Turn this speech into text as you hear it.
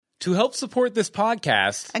To help support this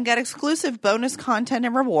podcast and get exclusive bonus content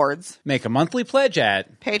and rewards, make a monthly pledge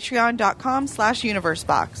at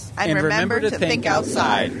patreon.com/universebox. And remember to think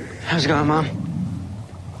outside. How's it going, Mom?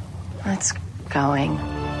 It's going.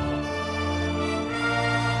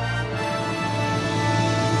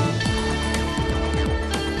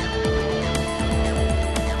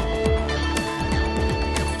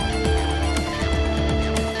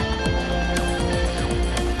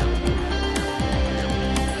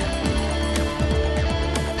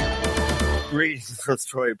 Greetings from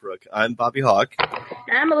Storybrooke. I'm Bobby Hawk.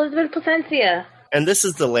 I'm Elizabeth Placencia. And this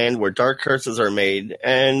is the land where dark curses are made.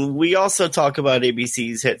 And we also talk about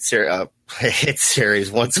ABC's hit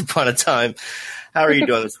series, Once Upon a Time. How are you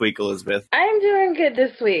doing this week, Elizabeth? I'm doing good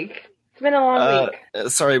this week. It's been a long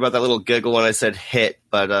week. Sorry about that little giggle when I said hit,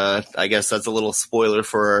 but I guess that's a little spoiler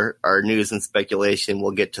for our news and speculation.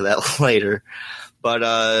 We'll get to that later. But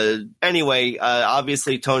anyway,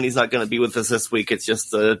 obviously Tony's not going to be with us this week. It's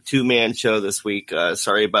just a two-man show this week.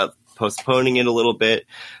 Sorry about postponing it a little bit.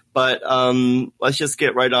 But let's just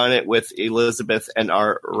get right on it with Elizabeth and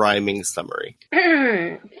our rhyming summary.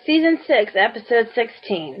 Season 6, Episode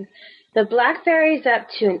 16. The Black Fairy's up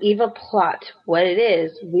to an evil plot. What it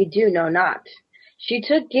is, we do know not. She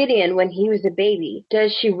took Gideon when he was a baby.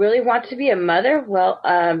 Does she really want to be a mother? Well,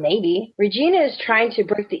 maybe. Regina is trying to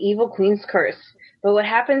break the evil queen's curse. But what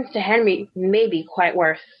happens to Henry may be quite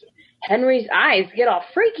worse. Henry's eyes get all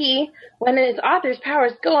freaky when his author's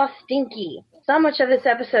powers go all stinky. So much of this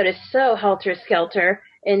episode is so helter-skelter.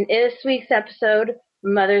 In this week's episode,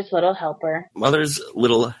 Mother's Little Helper. Mother's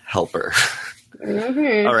Little Helper.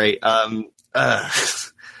 Mm-hmm. All right.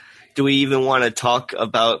 Do we even want to talk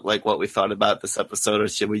about like what we thought about this episode, or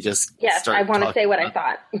should we just Yes, I want to say what I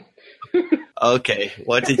thought. Okay.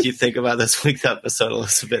 What did you think about this week's episode,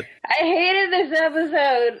 Elizabeth? I hated this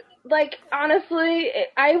episode. Like, honestly,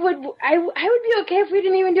 I would be okay if we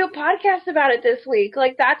didn't even do a podcast about it this week.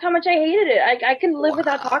 Like, that's how much I hated it. I can live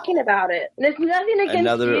without talking about it. And it's nothing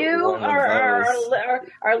against you or our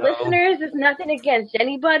listeners. It's nothing against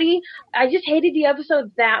anybody. I just hated the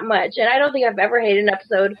episode that much. And I don't think I've ever hated an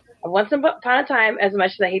episode of Once Upon a Time as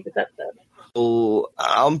much as I hate this episode. Oh,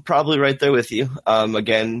 I'm probably right there with you.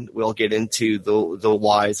 Again, we'll get into the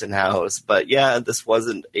whys and hows, but yeah, this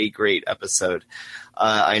wasn't a great episode.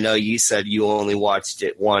 I know you said you only watched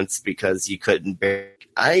it once because you couldn't bear it.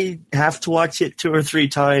 I have to watch it 2 or 3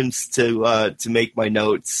 times to make my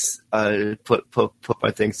notes, put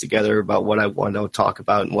my things together about what I want to talk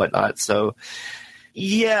about and whatnot. So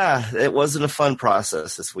yeah, it wasn't a fun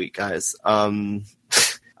process this week, guys.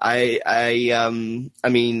 I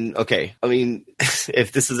mean,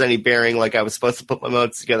 if this is any bearing, like I was supposed to put my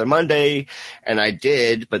notes together Monday, and I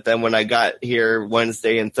did, but then when I got here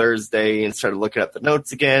Wednesday and Thursday and started looking at the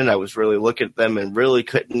notes again, I was really looking at them and really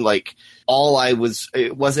couldn't, like,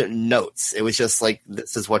 it wasn't notes. It was just like,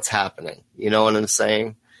 this is what's happening. You know what I'm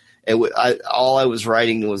saying? All I was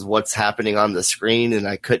writing was what's happening on the screen, and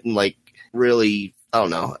I couldn't, like, really, I don't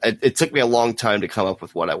know. It took me a long time to come up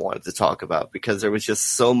with what I wanted to talk about because there was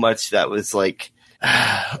just so much that was like, all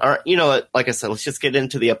right, you know what? Like I said, let's just get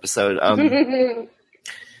into the episode.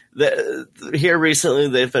 Here recently,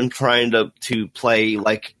 they've been trying to play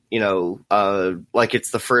like, like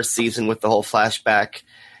it's the first season with the whole flashback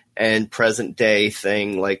and present day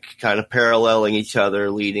thing, like kind of paralleling each other,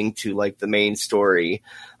 leading to like the main story.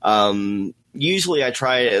 Usually I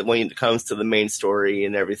try it when it comes to the main story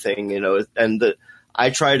and everything, I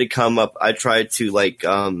try to like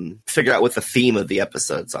figure out what the theme of the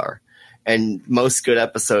episodes are. And most good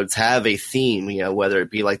episodes have a theme, whether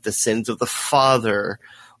it be like the sins of the father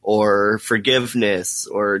or forgiveness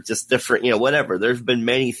or just different, whatever. There's been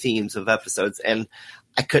many themes of episodes, and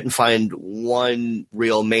I couldn't find one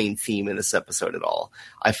real main theme in this episode at all.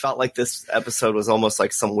 I felt like this episode was almost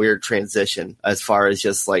like some weird transition as far as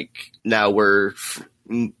just like now we're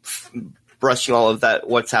brushing all of that,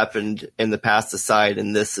 what's happened in the past aside,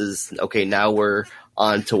 and this is, okay, now we're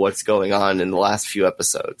on to what's going on in the last few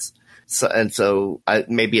episodes. So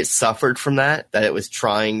maybe it suffered from that it was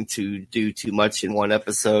trying to do too much in one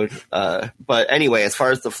episode. But anyway, as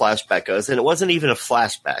far as the flashback goes, and it wasn't even a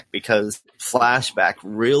flashback because flashback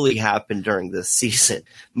really happened during this season.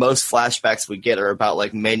 Most flashbacks we get are about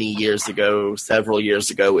like many years ago, several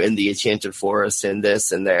years ago in the Enchanted Forest and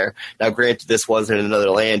this and there. Now, granted, this wasn't in another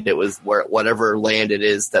land. It was whatever land it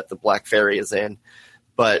is that the Black Fairy is in.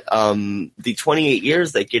 But the 28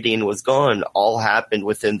 years that Gideon was gone all happened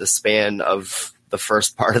within the span of the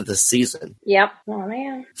first part of the season. Yep. Oh,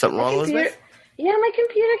 man. Something wrong with it? Yeah, my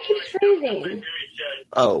computer keeps freezing.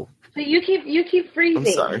 Oh. So you keep freezing.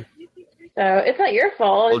 I'm sorry. So it's not your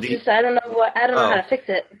fault. Well, It's just I don't know how to fix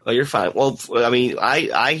it. Oh, you're fine. Well, I mean,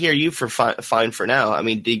 I hear you for fine for now. I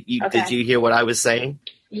mean, did you hear what I was saying?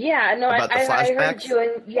 Yeah, no, about I heard you,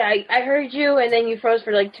 and I heard you, and then you froze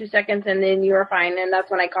for like 2 seconds, and then you were fine, and that's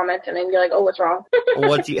when I commented, and you're like, "Oh, what's wrong?"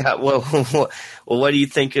 What do you have? Well, what do you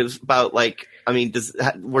think about like? I mean,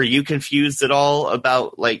 were you confused at all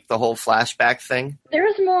about like the whole flashback thing? There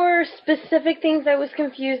was more specific things I was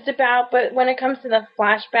confused about, but when it comes to the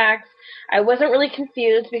flashbacks, I wasn't really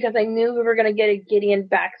confused because I knew we were going to get a Gideon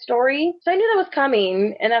backstory. So I knew that was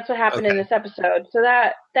coming, and that's what happened in this episode. So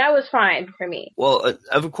that was fine for me. Well,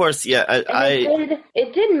 of course, yeah.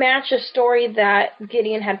 It did match a story that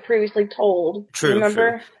Gideon had previously told. True,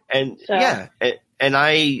 remember? True. And yeah, and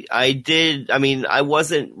I did. I mean, I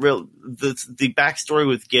wasn't real. The backstory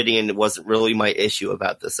with Gideon wasn't really my issue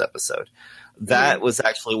about this episode. That was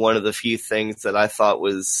actually one of the few things that I thought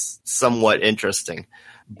was somewhat interesting.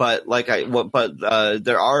 But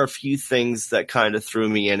there are a few things that kind of threw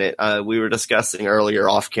me in it. We were discussing earlier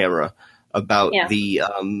off camera about the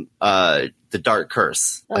Dark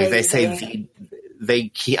Curse. Like they say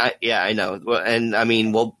I know. And I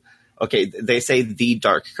mean, well, okay, they say the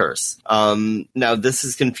Dark Curse. Now this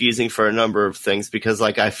is confusing for a number of things because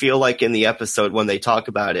like I feel like in the episode when they talk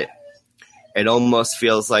about it, it almost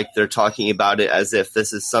feels like they're talking about it as if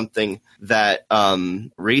this is something that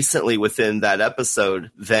recently within that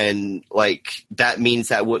episode, then like that means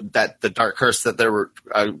that the Dark Curse that they're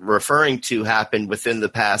referring to happened within the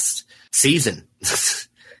past season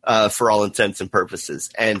for all intents and purposes.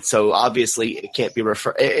 And so obviously it can't be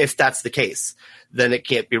if that's the case, then it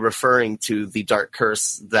can't be referring to the Dark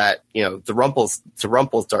Curse that, you know, to Rumple's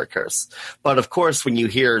Dark Curse. But of course, when you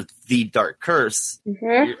hear the Dark Curse,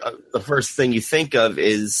 the first thing you think of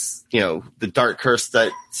is, you know, the Dark Curse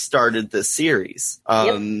that started the series.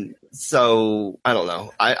 So I don't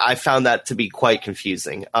know. I found that to be quite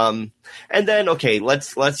confusing. And then, okay,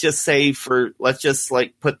 let's just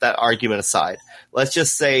put that argument aside. Let's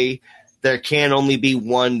just say there can only be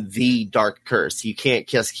one the Dark Curse. You can't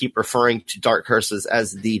just keep referring to Dark Curses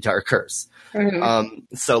as the Dark Curse.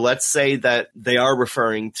 So let's say that they are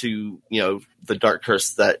referring to, you know, the Dark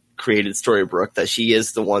Curse that created Storybrooke, that she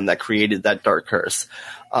is the one that created that Dark Curse.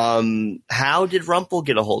 How did Rumple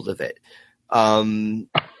get a hold of it?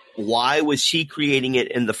 Why was she creating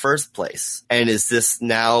it in the first place? And is this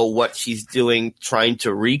now what she's doing, trying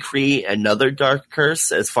to recreate another Dark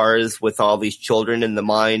Curse as far as with all these children in the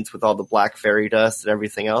mines, with all the black fairy dust and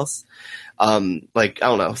everything else? Like, I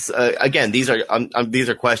don't know. So, again, these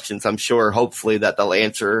are questions I'm sure, hopefully, that they'll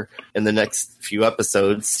answer in the next few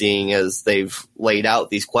episodes, seeing as they've laid out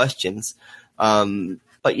these questions.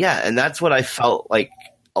 But yeah, and that's what I felt like.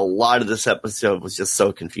 A lot of this episode was just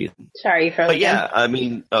so confusing. Sorry for. But yeah, I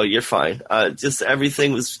mean, oh, you're fine. Just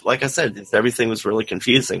everything was, like I said, everything was really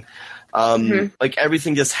confusing. Like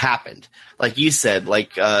everything just happened. Like you said,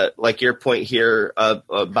 like your point here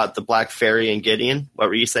about the Black Fairy and Gideon. What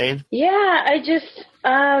were you saying? Yeah, I just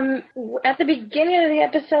at the beginning of the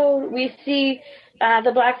episode, we see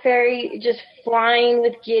the Black Fairy just flying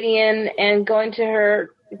with Gideon and going to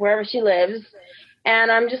her wherever she lives.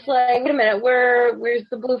 And I'm just like, wait a minute, where's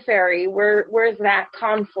the Blue Fairy? Where's that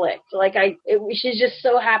conflict? Like, she's just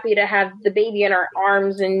so happy to have the baby in her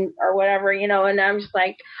arms or whatever, you know. And I'm just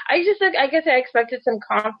like, I guess I expected some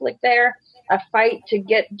conflict there, a fight to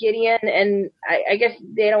get Gideon, and I guess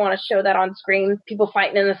they don't want to show that on screen. People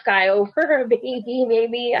fighting in the sky over a baby,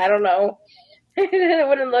 maybe, I don't know. It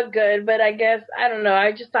wouldn't look good, but I guess, I don't know.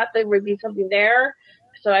 I just thought there would be something there.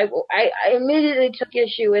 So I immediately took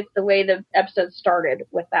issue with the way the episode started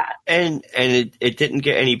with that. And it didn't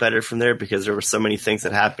get any better from there because there were so many things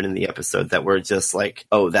that happened in the episode that were just like,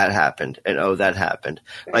 oh, that happened, and oh, that happened.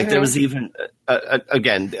 Like there was even,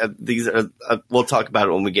 again, these are, we'll talk about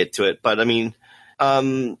it when we get to it. But I mean,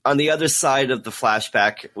 on the other side of the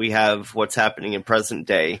flashback, we have what's happening in present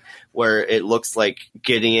day, where it looks like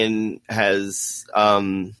Gideon has,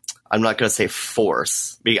 I'm not going to say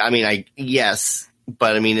force. I mean, yes.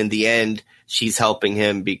 But I mean, in the end, she's helping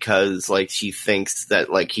him because, like, she thinks that,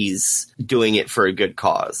 like, he's doing it for a good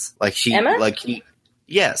cause. Like,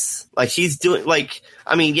 yes, like she's doing, like,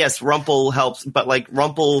 I mean, yes, Rumple helps, but like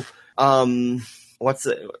Rumple, Rumple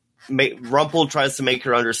tries to make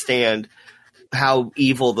her understand how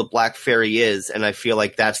evil the Black Fairy is, and I feel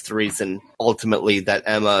like that's the reason ultimately that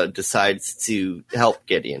Emma decides to help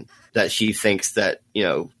Gideon. That she thinks that, you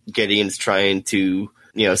know, Gideon's trying to,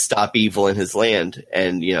 you know, stop evil in his land,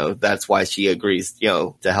 and, you know, that's why she agrees, you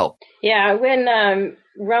know, to help. Yeah, when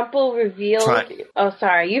Rumple revealed. Oh,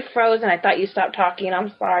 sorry, you froze, and I thought you stopped talking.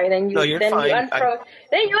 I'm sorry. Then you you're fine. You unfroze.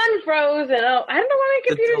 Then you unfroze, and I don't know why my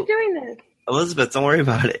computer's doing this. Elizabeth, don't worry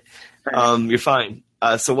about it. You're fine.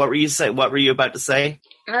 So what were you saying? What were you about to say?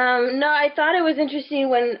 No, I thought it was interesting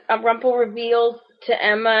when Rumple revealed to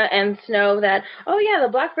Emma and Snow that, oh yeah,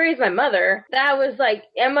 the Blackberry's my mother. That was like,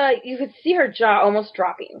 Emma, you could see her jaw almost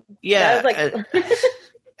dropping. Yeah. That was like...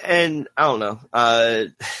 and I don't know.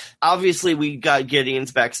 Obviously, we got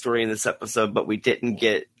Gideon's backstory in this episode, but we didn't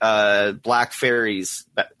get Black Fairy's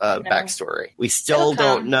backstory. We still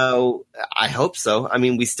don't know. I hope so. I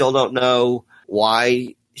mean, we still don't know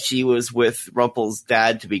why she was with Rumple's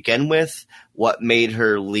dad to begin with, what made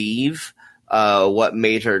her leave, what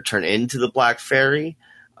made her turn into the Black Fairy.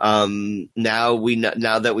 Now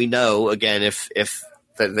that we know, again, if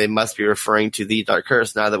that they must be referring to the Dark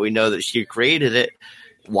Curse, now that we know that she created it,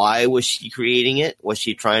 why was she creating it? Was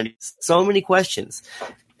she trying to... So many questions.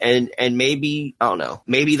 And maybe, I don't know,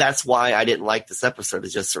 maybe that's why I didn't like this episode,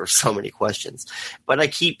 is just there were so many questions. But I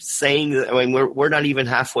keep saying that, I mean, we're not even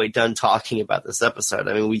halfway done talking about this episode.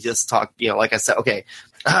 I mean, we just talked, like I said, okay,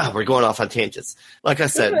 we're going off on tangents. Like I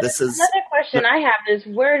said, this is... Another question I have is,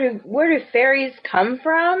 where do fairies come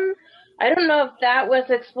from? I don't know if that was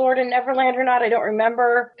explored in Neverland or not. I don't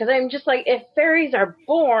remember. Because I'm just like, if fairies are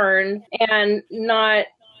born and not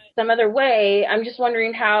some other way, I'm just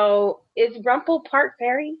wondering how... Is Rumple part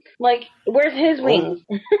fairy? Like, where's his wings?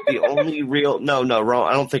 The only real... No,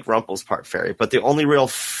 I don't think Rumple's part fairy. But the only real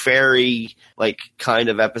fairy, like, kind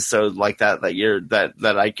of episode like that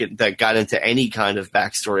that got into any kind of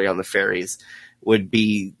backstory on the fairies would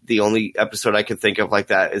be... The only episode I could think of like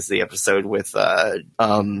that is the episode with...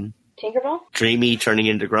 Tinkerbell? Dreamy turning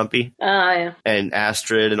into Grumpy. Yeah. And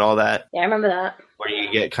Astrid and all that. Yeah, I remember that. Where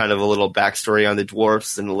you get kind of a little backstory on the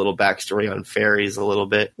dwarfs and a little backstory on fairies a little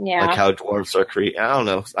bit. Yeah. Like how dwarfs are created. I don't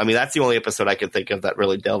know. I mean, that's the only episode I can think of that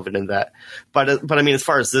really delved into that. But I mean, as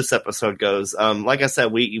far as this episode goes, like I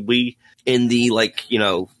said, we in the, like,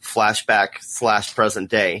 flashback /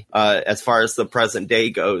 present day, as far as the present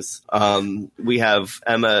day goes, we have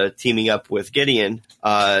Emma teaming up with Gideon.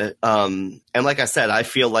 And like I said, I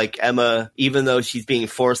feel like Emma, even though she's being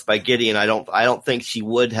forced by Gideon, I don't think she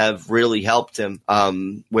would have really helped him,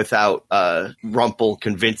 without, Rumple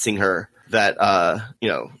convincing her that,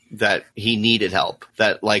 that he needed help.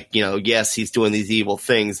 That, like, yes, he's doing these evil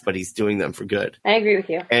things, but he's doing them for good. I agree with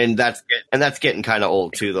you. And that's getting kind of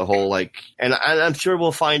old too, the whole, like, and I'm sure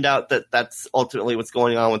we'll find out that that's ultimately what's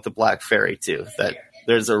going on with the Black Fairy too, that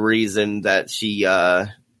there's a reason that she, that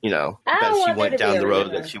she went down the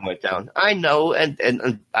road that she went down. I know,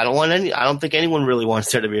 and I don't think anyone really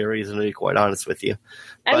wants there to be a reason, to be quite honest with you.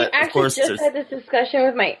 I actually just had this discussion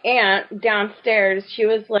with my aunt downstairs. She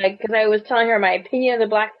was like, because I was telling her my opinion of the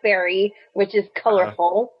Black Fairy, which is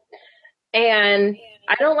colorful. And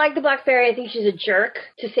I don't like the Black Fairy. I think she's a jerk,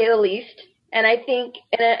 to say the least. And I think,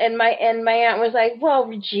 and my aunt was like, well,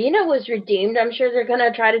 Regina was redeemed. I'm sure they're going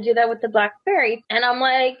to try to do that with the Black Fairy. And I'm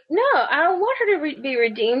like, no, I don't want her to be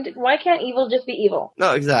redeemed. Why can't evil just be evil?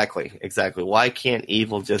 No, exactly. Why can't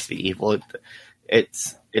evil just be evil?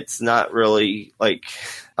 It's not really like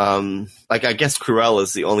I guess Cruella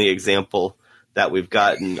is the only example that we've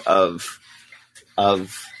gotten of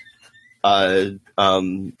I'm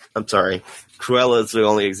sorry. Cruella is the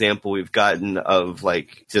only example we've gotten of,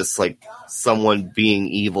 like, just, like, someone being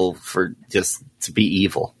evil for just to be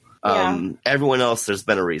evil. Yeah. Everyone else, there's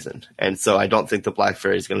been a reason. And so I don't think the Black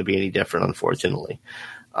Fairy is going to be any different, unfortunately.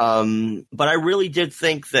 But I really did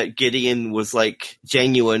think that Gideon was, like,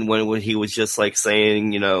 genuine when he was just, like,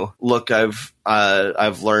 saying, look, I've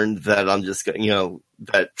learned that I'm just,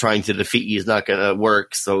 that trying to defeat you is not going to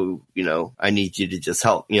work. So, I need you to just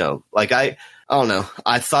help, like I don't know.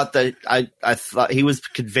 I thought that I thought he was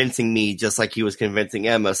convincing me just like he was convincing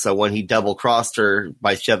Emma. So when he double crossed her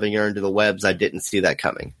by shoving her into the webs, I didn't see that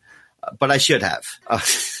coming, but I should have.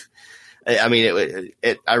 I mean,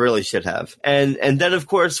 I really should have. And then of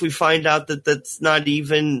course we find out that that's not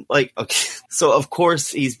even like, okay. So of course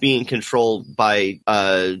he's being controlled by,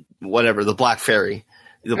 the Black Fairy.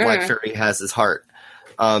 The Black Fairy has his heart.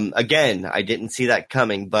 Again, I didn't see that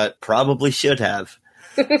coming, but probably should have.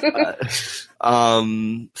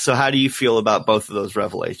 So how do you feel about both of those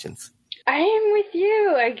revelations? I am with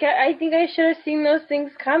you. I think I should have seen those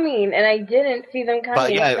things coming, and I didn't see them coming.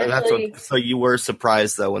 But yeah, so you were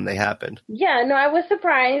surprised though when they happened. Yeah, no, I was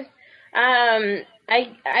surprised.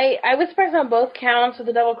 I was surprised on both counts with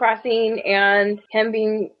the double crossing and him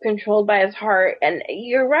being controlled by his heart. And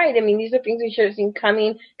you're right. I mean, these are things we should have seen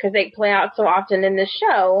coming because they play out so often in this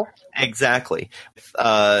show. Exactly.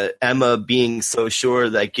 Emma being so sure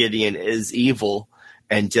that Gideon is evil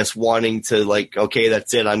and just wanting to like, okay,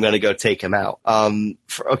 that's it. I'm going to go take him out.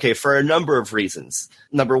 For a number of reasons.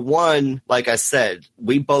 Number one, like I said,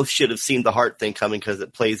 we both should have seen the heart thing coming because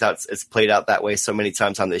it's played out that way so many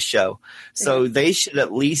times on this show. So they should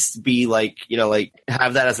at least be like, like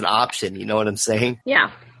have that as an option. You know what I'm saying?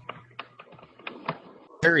 Yeah.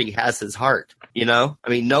 Harry has his heart. I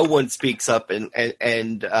mean, no one speaks up and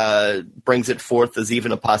brings it forth as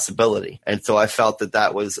even a possibility. And so I felt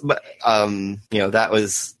that was, that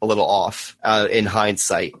was a little off in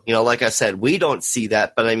hindsight. Like I said, we don't see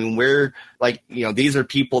that, but I mean, we're like, these are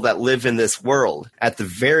people that live in this world. At the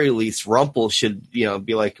very least, Rumple should,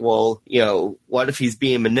 be like, well, what if he's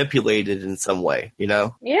being manipulated in some way,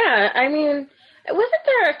 Yeah, I mean, wasn't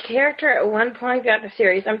there a character at one point throughout the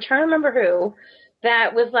series, I'm trying to remember who,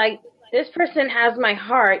 that was like, this person has my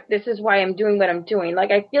heart. This is why I'm doing what I'm doing.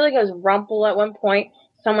 Like, I feel like it was Rumple at one point.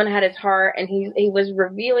 Someone had his heart, and he was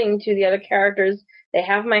revealing to the other characters, they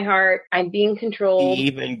have my heart. I'm being controlled.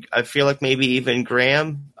 I feel like maybe even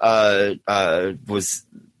Graham was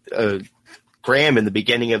Graham in the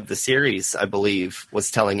beginning of the series, I believe,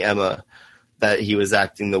 was telling Emma that he was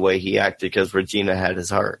acting the way he acted because Regina had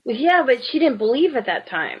his heart. Yeah, but she didn't believe at that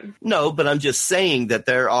time. No, but I'm just saying that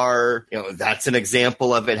there are, that's an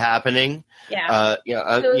example of it happening. Yeah. So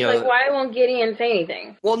it's like, why won't Gideon say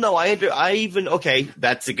anything? Well, no, okay,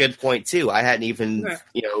 that's a good point too. I hadn't even,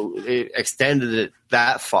 extended it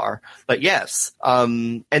that far. But yes,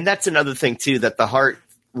 and that's another thing too, that the heart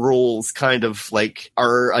rules kind of like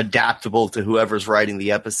are adaptable to whoever's writing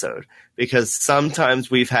the episode, because sometimes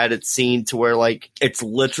we've had it seen to where like it's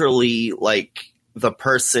literally like the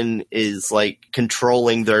person is like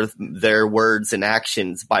controlling their words and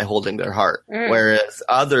actions by holding their heart, whereas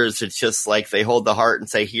others it's just like they hold the heart and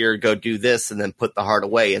say, here, go do this, and then put the heart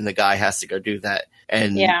away, and the guy has to go do that.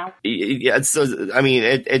 And so I mean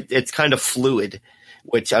it's kind of fluid.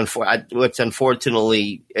 Which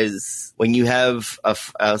unfortunately is when you have a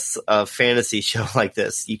fantasy show like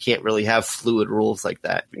this, you can't really have fluid rules like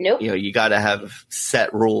that. Nope. You got to have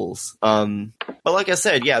set rules. But like I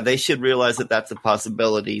said, yeah, they should realize that that's a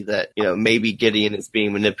possibility that, maybe Gideon is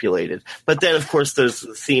being manipulated. But then, of course, there's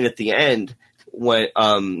the scene at the end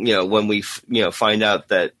when we find out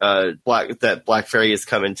that Black Fairy has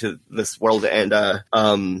come into this world, and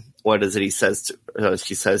what is it he says to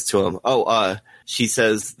she says to him, she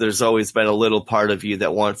says, there's always been a little part of you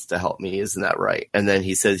that wants to help me. Isn't that right? And then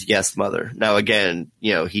he says, yes, mother. Now, again,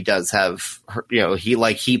 he does have her,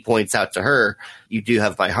 he points out to her, you do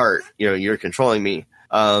have my heart, you're controlling me.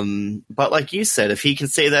 But like you said, if he can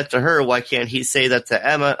say that to her, why can't he say that to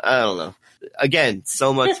Emma? I don't know. Again,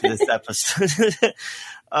 so much in this episode.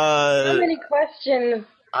 So many questions.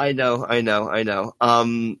 I know.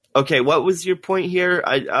 Okay, what was your point here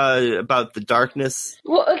about the darkness?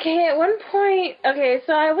 Well, okay, at one point,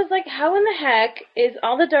 so I was like, how in the heck is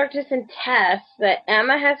all the darkness in Tess that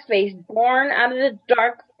Emma has faced born out of the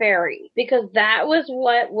dark fairy? Because that was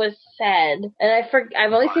what was said. And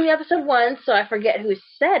I've only seen the episode once, so I forget who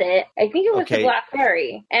said it. I think it was the Black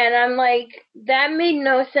Fairy. And I'm like, that made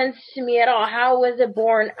no sense to me at all. How was it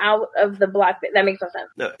born out of the Black Fairy? That makes no sense.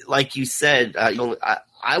 No, like you said,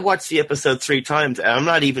 I watched the episode 3 times, and I'm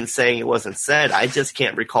not even saying it wasn't said. I just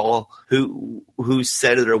can't recall who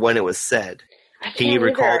said it or when it was said. Can you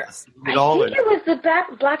recall it all? I think it was the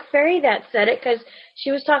Black Fairy that said it, because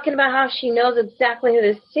she was talking about how she knows exactly who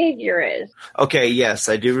the savior is. Okay, yes,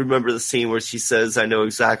 I do remember the scene where she says, I know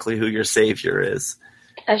exactly who your savior is.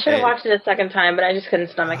 I should have watched it a second time, but I just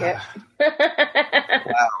couldn't stomach it.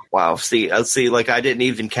 Wow. See, like I didn't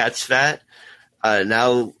even catch that.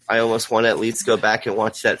 Now I almost want to at least go back and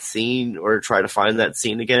watch that scene or try to find that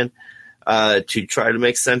scene again to try to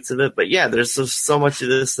make sense of it. But yeah, there's so much of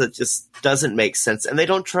this that just doesn't make sense, and they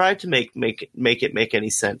don't try to make it make any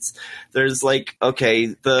sense. There's like,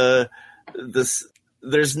 okay, there's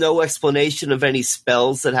no explanation of any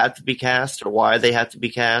spells that have to be cast or why they have to be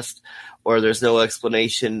cast, or there's no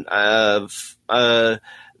explanation of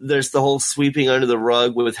there's the whole sweeping under the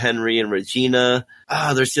rug with Henry and Regina.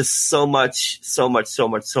 There's just so much.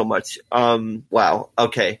 Wow.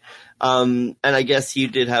 Okay. And I guess you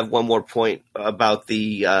did have one more point about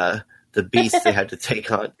the beast they had to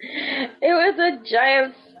take on. It was a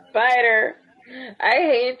giant spider. I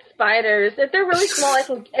hate spiders. If they're really small, I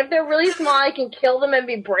can kill them and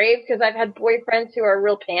be brave, because I've had boyfriends who are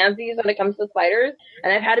real pansies when it comes to spiders,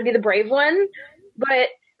 and I've had to be the brave one. But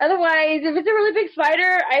otherwise, if it's a really big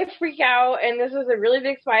spider, I freak out, and this was a really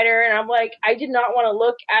big spider, and I'm like, I did not want to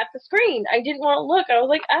look at the screen. I didn't want to look. I was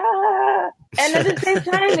like, ah! And at the same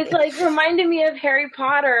time, it's like reminded me of Harry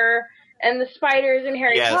Potter and the spiders in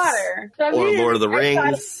Harry Potter. So or Lord of the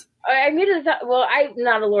Rings. I muted the. Well, I'm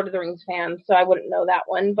not a Lord of the Rings fan, so I wouldn't know that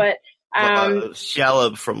one. But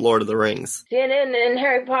Shelob from Lord of the Rings. See, and in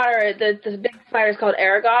Harry Potter, the big spider is called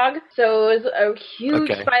Aragog. So it was a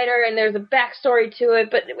huge spider, and there's a backstory to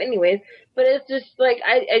it. But anyways, it's just like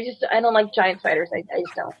I don't like giant spiders. I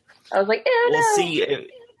just don't. I was like, well, see,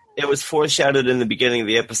 it was foreshadowed in the beginning of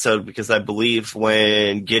the episode because I believe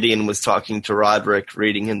when Gideon was talking to Roderick,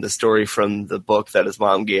 reading him the story from the book that his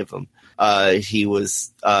mom gave him, he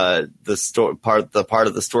was the part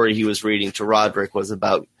of the story he was reading to Roderick was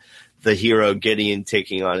about the hero Gideon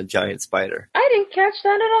taking on a giant spider. I didn't catch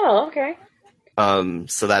that at all. Okay.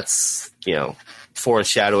 So that's,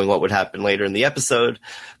 foreshadowing what would happen later in the episode.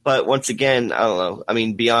 But once again, I don't know. I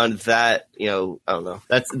mean, beyond that, I don't know.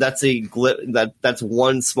 That's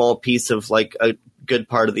one small piece of like a good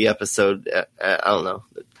part of the episode. I don't know.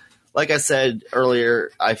 Like I said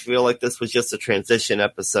earlier, I feel like this was just a transition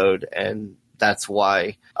episode, and that's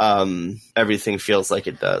why everything feels like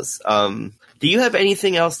it does. Do you have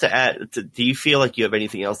anything else to add? Do you feel like you have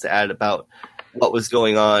anything else to add about what was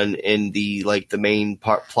going on in the main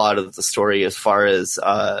plot of the story as far as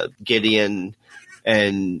Gideon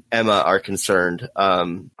and Emma are concerned?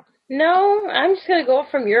 No, I'm just gonna go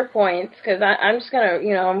from your points because I'm just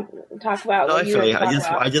gonna talk about. No, what you were talking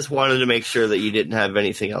I just wanted to make sure that you didn't have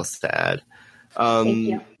anything else to add. Thank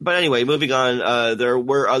you. But anyway, moving on. There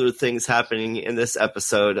were other things happening in this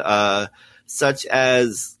episode, such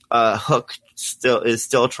as Hook is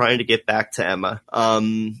still trying to get back to Emma.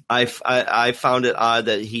 I found it odd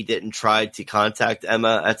that he didn't try to contact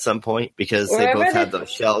Emma at some point because they both had those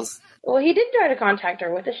shells. Well, he did try to contact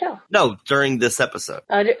her with a shell. No, during this episode.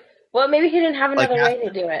 Well, maybe he didn't have another way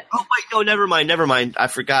to do it. Oh, wait, no, never mind. I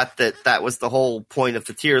forgot that was the whole point of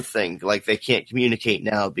the tier thing. Like, they can't communicate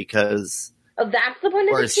now because... Oh, that's the point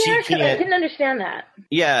of the tier? Because I didn't understand that.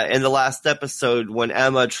 Yeah, in the last episode, when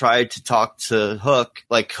Emma tried to talk to Hook,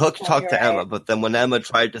 Hook talked to Emma, but then when Emma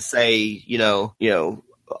tried to say,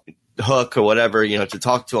 Hook or whatever, to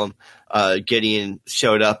talk to him, Gideon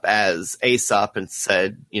showed up as Aesop and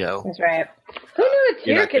said, That's right. Who knew a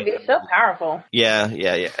tier could be so powerful? Yeah.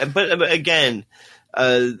 But again,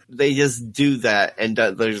 they just do that, and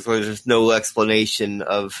there's no explanation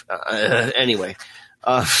of anyway.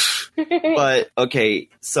 But okay,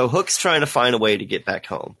 so Hook's trying to find a way to get back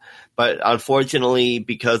home, but unfortunately,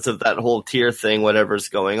 because of that whole tier thing, whatever's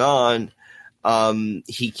going on,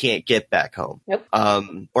 he can't get back home. Nope.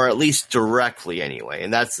 Or at least directly anyway,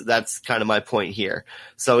 and that's kind of my point here.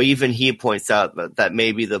 So even he points out that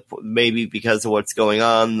maybe because of what's going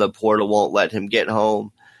on, the portal won't let him get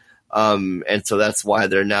home. And so that's why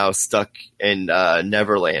they're now stuck in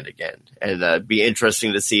Neverland again. And it'd be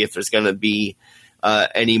interesting to see if there's going to be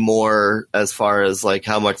any more as far as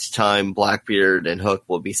how much time Blackbeard and Hook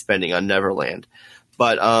will be spending on Neverland.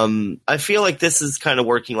 But I feel like this is kind of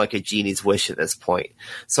working like a genie's wish at this point.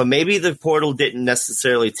 So maybe the portal didn't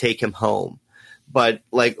necessarily take him home, but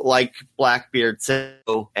like Blackbeard said,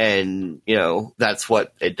 and that's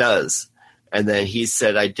what it does. And then he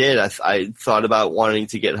said, I did. I thought about wanting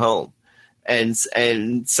to get home. And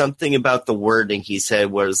something about the wording he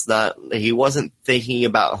said was he wasn't thinking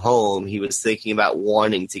about home. He was thinking about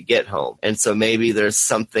wanting to get home. And so maybe there's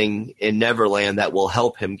something in Neverland that will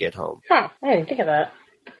help him get home. Huh. I didn't think of that.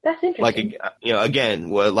 That's interesting. Again,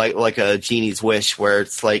 like a genie's wish where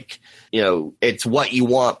it's it's what you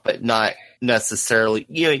want, but not necessarily,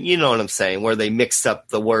 you know what I'm saying, where they mixed up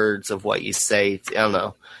the words of what you say. I don't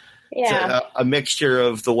know. Yeah. A mixture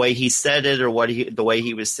of the way he said it or the way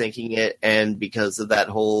he was thinking it, and because of that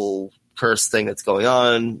whole curse thing that's going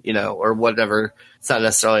on, or whatever. It's not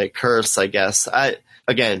necessarily a curse, I guess.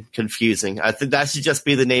 Again, confusing. I think that should just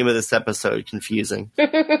be the name of this episode, confusing.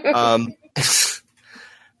 And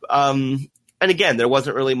again, there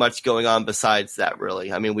wasn't really much going on besides that,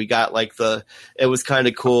 really. I mean, we got it was kind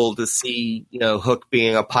of cool to see, Hook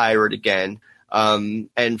being a pirate again.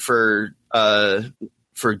 And for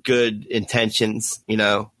good intentions,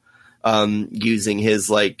 using his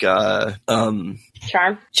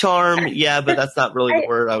charm. Yeah, but that's not really the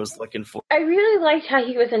word I was looking for. I really liked how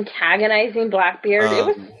he was antagonizing Blackbeard. It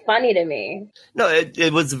was funny to me. No,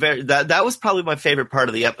 it was that was probably my favorite part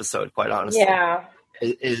of the episode, quite honestly. Yeah.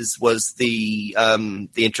 Was the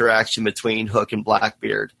interaction between Hook and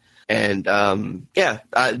Blackbeard. And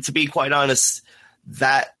to be quite honest,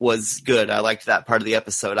 that was good. I liked that part of the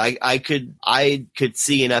episode. I could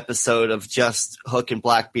see an episode of just Hook and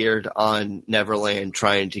Blackbeard on Neverland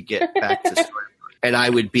trying to get back to Storybrooke. And I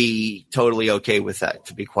would be totally okay with that,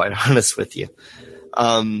 to be quite honest with you.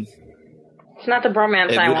 It's not the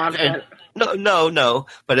bromance I wanted. No,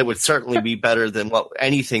 but it would certainly be better than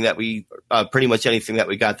pretty much anything that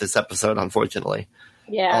we got this episode, unfortunately.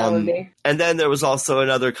 Yeah, it would be. And then there was also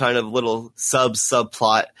another kind of little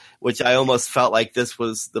subplot, which I almost felt like this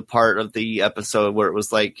was the part of the episode where it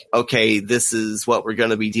was like, okay, this is what we're going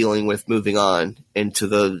to be dealing with moving on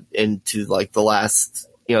into like the last,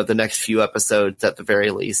 the next few episodes at the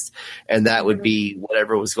very least. And that would be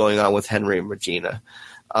whatever was going on with Henry and Regina.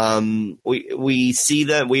 We see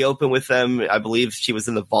them, we open with them. I believe she was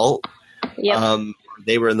in the vault. Yep.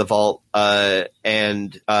 They were in the vault,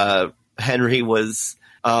 and Henry was,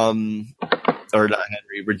 or not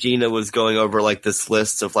Henry, Regina was going over like this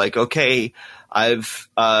list of like, okay, I've,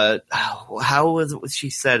 how was it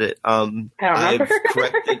she said it? I don't remember. I've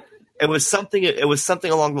corrected. It was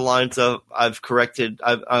something along the lines of I've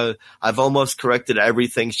almost corrected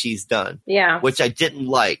everything she's done. Yeah. Which I didn't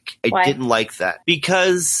like. Why? Didn't like that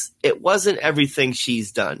because it wasn't everything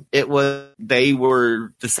she's done. They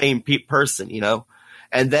were the same person,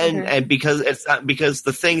 And then, and because it's not, because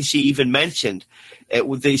the things she even mentioned,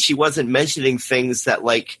 she wasn't mentioning things that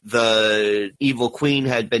like the evil queen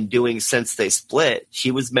had been doing since they split.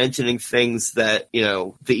 She was mentioning things that,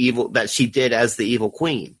 that she did as the evil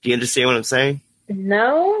queen. Do you understand what I'm saying?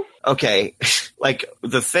 No. Okay. Like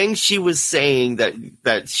the thing she was saying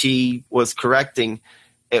that she was correcting,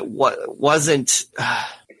 it wasn't,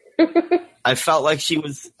 I felt like she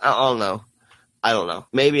was, I don't know.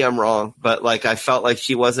 Maybe I'm wrong, but like I felt like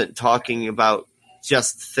she wasn't talking about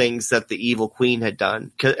just things that the evil queen had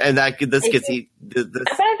done. And I thought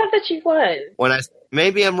that she was.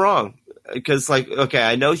 Maybe I'm wrong because like, okay,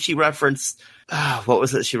 I know she referenced, what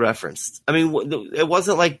was it she referenced? I mean, it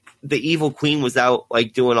wasn't like the evil queen was out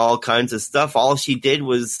like doing all kinds of stuff. All she did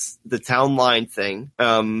was the town line thing.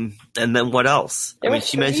 And then what else?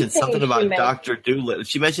 She mentioned something about Dr. Doolittle.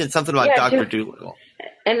 She mentioned something about Dr. Doolittle.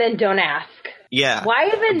 And then don't ask. Yeah. Why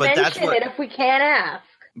even mention it if we can't ask?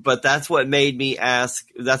 But that's what made me ask.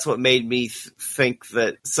 That's what made me think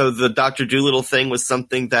that. So the Dr. Doolittle thing was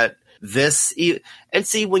something that and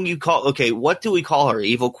see when you what do we call her?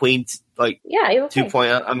 Evil Queen? Like, yeah, Evil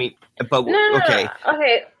 2.0. I mean, but okay. No.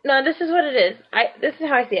 Okay. No, this is what it is. This is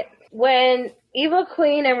how I see it. When Evil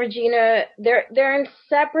Queen and Regina, they're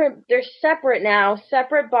separate now,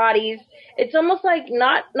 separate bodies. It's almost like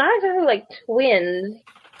not exactly like twins.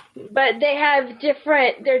 But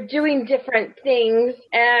they're doing different things,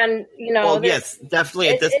 and Well, yes, definitely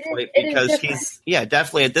at this point because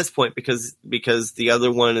definitely at this point because the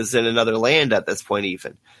other one is in another land at this point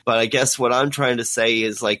even. But I guess what I'm trying to say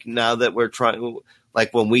is like now that we're trying,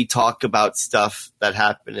 like when we talk about stuff that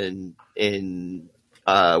happened in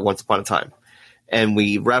Once Upon a Time, and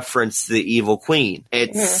we reference the evil queen,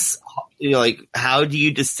 it's like how do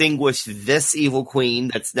you distinguish this evil queen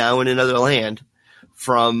that's now in another land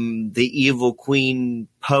from the evil queen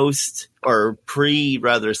post or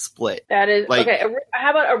rather split? That is like, okay. How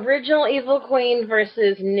about original evil queen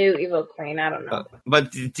versus new evil queen? I don't know. But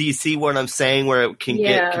do you see what I'm saying? Where it can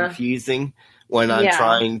get confusing when I'm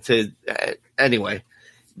trying to. Anyway,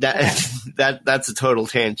 that's a total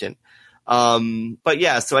tangent. But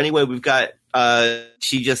yeah. So anyway, we've got.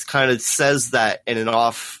 She just kind of says that in an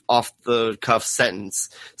off the cuff sentence,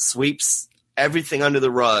 sweeps everything under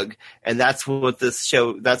the rug, and that's what this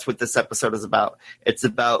episode is about. It's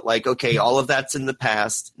about like, okay, all of that's in the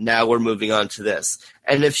past, now we're moving on to this.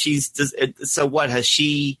 And if so what, has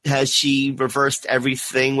she reversed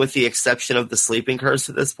everything with the exception of the sleeping curse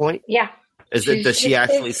at this point? Yeah. Does she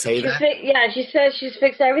actually say that? Yeah, she says she's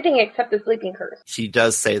fixed everything except the sleeping curse. She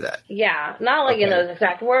does say that. Yeah, not like in those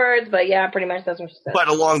exact words, but yeah, pretty much that's what she says. But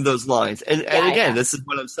along those lines. And again, this is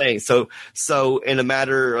what I'm saying. So in a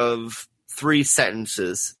matter of 3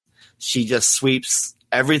 sentences, she just sweeps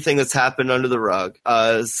everything that's happened under the rug.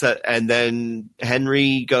 And then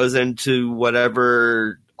Henry goes into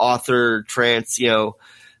whatever author trance,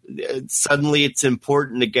 suddenly it's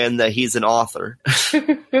important again that he's an author.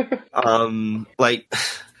 Like,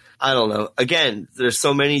 I don't know. Again, there's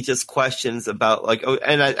so many just questions about like,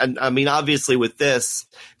 and I mean, obviously with this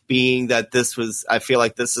being that I feel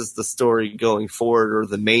like this is the story going forward, or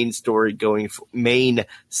the main story going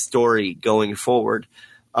forward.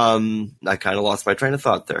 I kind of lost my train of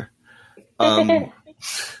thought there. I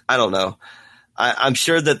don't know. I'm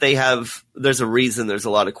sure that there's a reason there's a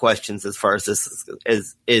lot of questions as far as this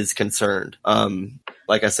is concerned.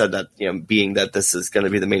 Like I said, that, being that this is going to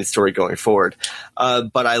be the main story going forward.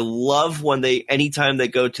 But I love anytime they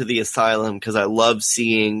go to the asylum, because I love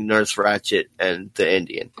seeing Nurse Ratched and the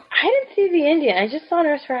Indian. I didn't see the Indian. I just saw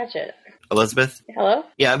Nurse Ratched. Elizabeth? Hello?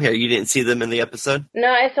 Yeah, I'm here. You didn't see them in the episode? No,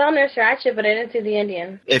 I saw Nurse Ratched, but I didn't see the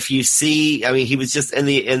Indian. If you see, I mean, he was just in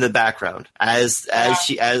the background as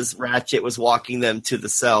Ratched was walking them to the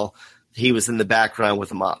cell. He was in the background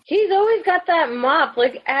with a mop. He's always got that mop.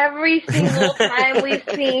 Like, every single time we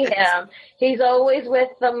see him, he's always with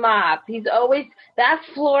the mop. He's always... That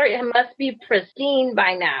floor must be pristine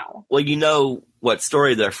by now. Well, you know what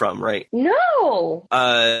story they're from, right? No!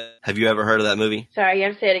 Have you ever heard of that movie? Sorry, you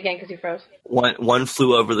have to say it again because you froze. One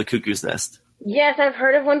Flew Over the Cuckoo's Nest. Yes, I've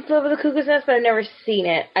heard of One Flew Over the Cuckoo's Nest, but I've never seen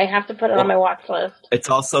it. I have to put it on my watch list. It's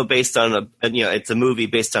also based on it's a movie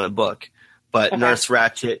based on a book. But okay. Nurse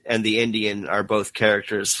Ratched and the Indian are both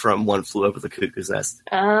characters from One Flew Over the Cuckoo's Nest.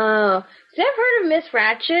 Oh. See, I've heard of Miss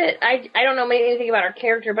Ratched. I don't know anything about her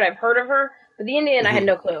character, but I've heard of her. But the Indian, I had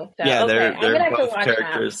no clue. So, yeah, okay. they're both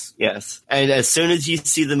characters. That. Yes. And as soon as you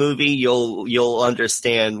see the movie, you'll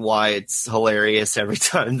understand why it's hilarious every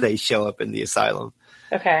time they show up in the asylum.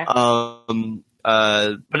 Okay.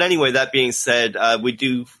 But anyway, that being said, we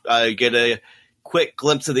do get a quick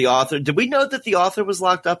glimpse of the author. Did we know that the author was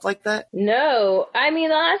locked up like that? No. I mean,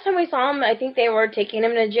 the last time we saw him, I think they were taking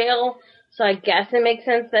him to jail. So I guess it makes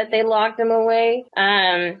sense that they locked him away.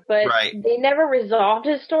 But They never resolved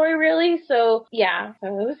his story, really. So, yeah. So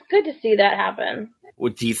it was good to see that happen.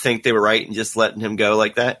 Do you think they were right in just letting him go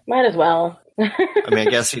like that? Might as well. I mean,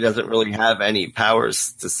 I guess he doesn't really have any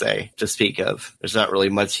powers to speak of. There's not really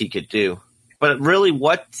much he could do. But really,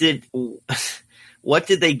 what did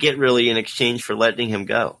they get really in exchange for letting him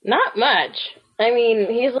go? Not much. I mean,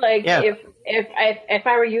 he's like, if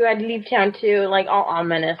I were you, I'd leave town too, like all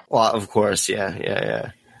ominous. Well, of course,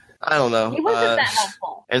 yeah. I don't know. He wasn't that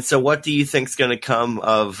helpful. And so, what do you think's going to come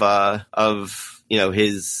of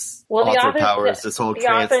his author powers, this whole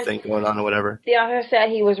trance thing going on or whatever? The author said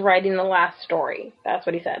he was writing the last story. That's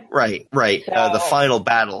what he said. Right. So, the final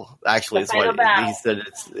battle, actually, is what he said.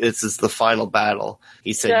 This is the final battle.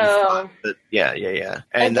 He said, yeah.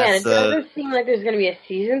 And again, it doesn't seem like there's going to be a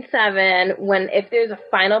season 7 when if there's a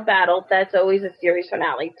final battle, that's always a series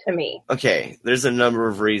finale to me. Okay, there's a number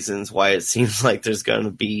of reasons why it seems like there's going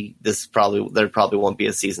to be there probably won't be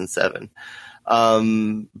a season 7.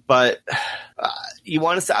 But I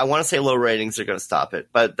want to say low ratings are going to stop it.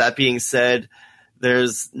 But that being said,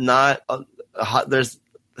 there's not a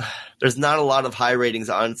lot of high ratings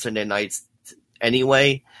on Sunday nights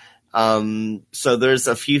anyway. So there's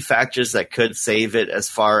a few factors that could save it as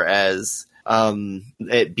far as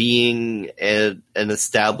it being an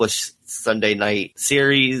established Sunday night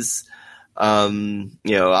series.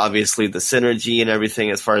 Obviously the synergy and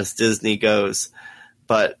everything as far as Disney goes,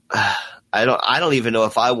 but I don't even know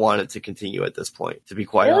if I want it to continue at this point, to be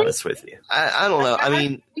quite honest with you. I don't know. I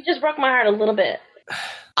mean, you just broke my heart a little bit.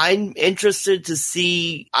 I'm interested to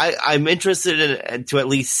see. I'm interested in to at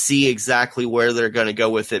least see exactly where they're going to go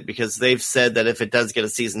with it, because they've said that if it does get a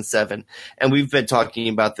season 7, and we've been talking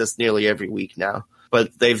about this nearly every week now,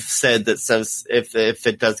 but they've said that since if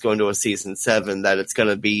it does go into a season 7, that it's going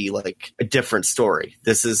to be like a different story.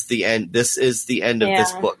 This is the end. This is the end of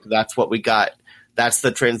this book. That's what we got. That's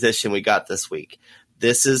the transition we got this week.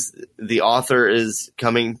 This is the author is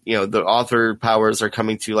coming, the author powers are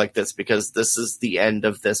coming to like this because this is the end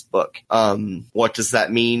of this book. What does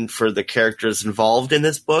that mean for the characters involved in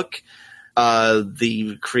this book?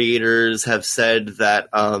 The creators have said that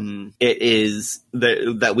it is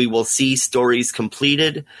that we will see stories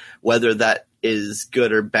completed. Whether that is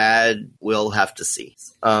good or bad, we'll have to see.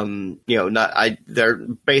 They're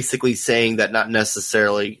basically saying that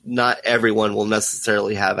not everyone will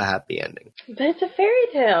necessarily have a happy ending. But it's a fairy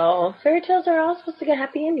tale. Fairy tales are all supposed to get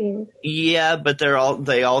happy endings. Yeah, but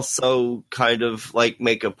they also kind of like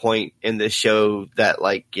make a point in this show that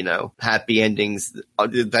happy endings,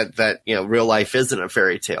 that real life isn't a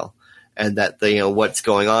fairy tale. And that what's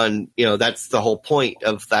going on, that's the whole point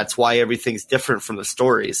of, that's why everything's different from the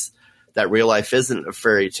stories. That real life isn't a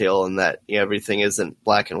fairy tale, and that everything isn't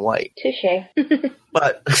black and white. Touché.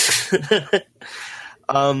 But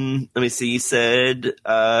let me see. You said, we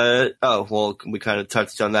kind of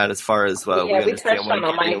touched on that as far as we understand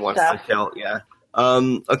what Gideon wants to tell. Yeah.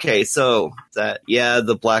 Okay, so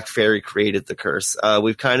the Black Fairy created the curse.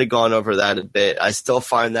 We've kind of gone over that a bit. I still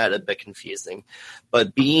find that a bit confusing.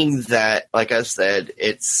 But being that, like I said,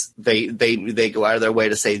 it's they go out of their way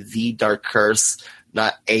to say the dark curse,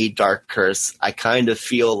 not a dark curse, I kind of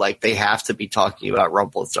feel like they have to be talking about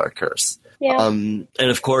Rumple's dark curse. Yeah. And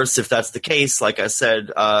of course, if that's the case, like I said,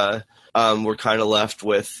 we're kind of left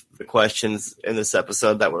with the questions in this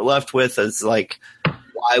episode that we're left with is like,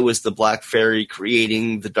 why was the Black Fairy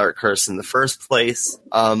creating the dark curse in the first place?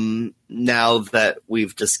 Now that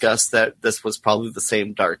we've discussed that this was probably the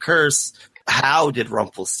same dark curse, how did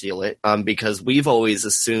Rumple steal it? Because we've always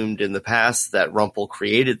assumed in the past that Rumple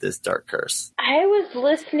created this dark curse. I was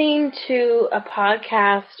listening to a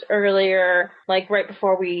podcast earlier, like right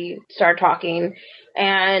before we started talking,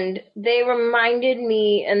 and they reminded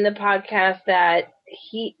me in the podcast that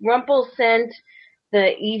Rumple sent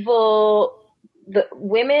the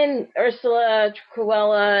women, Ursula,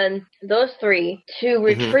 Cruella, and those three to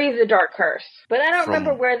retrieve the dark curse. But I don't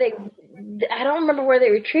remember where they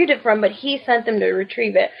retrieved it from, but he sent them to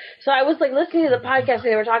retrieve it. So I was like listening to the podcast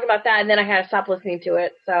and they were talking about that, and then I had to stop listening to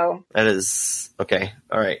it. So that is okay.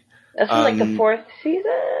 All right. That's from like the 4th season,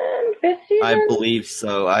 5th season? I believe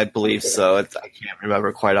so. I can't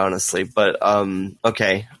remember quite honestly, but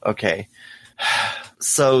okay.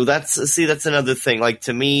 So that's another thing. Like,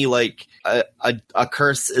 to me, like a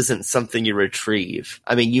curse isn't something you retrieve.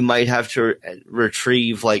 I mean, you might have to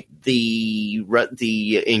retrieve like the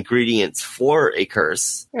ingredients for a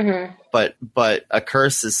curse, but a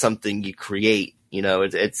curse is something you create. You know,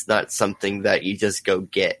 it's not something that you just go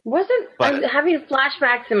get. I'm having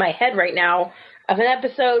flashbacks in my head right now of an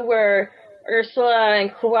episode where Ursula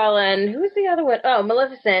and Cruella and who's the other one? Oh,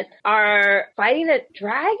 Maleficent are fighting a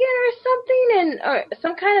dragon or something, or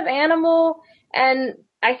some kind of animal, and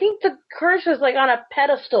I think the curse was like on a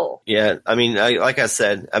pedestal. Yeah, I mean, like I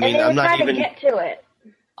said, I'm not even to get to it.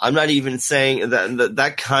 I'm not even saying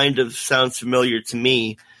that kind of sounds familiar to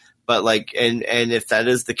me, but like, and if that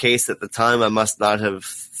is the case at the time, I must not have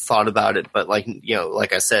thought about it. But like, you know,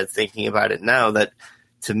 like I said, thinking about it now, that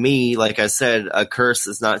to me, like I said, a curse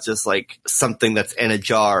is not just like something that's in a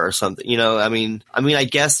jar or something. You know, I mean, I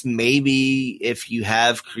guess maybe if you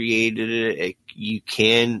have created it, you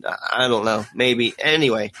can. I don't know. Maybe.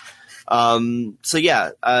 Anyway. So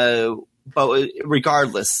yeah. But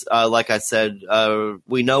regardless, like I said,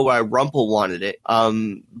 we know why Rumple wanted it.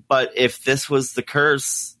 But if this was the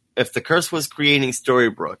curse, if the curse was creating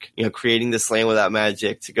Storybrooke, you know, creating this land without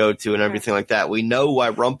magic to go to and everything like that, we know why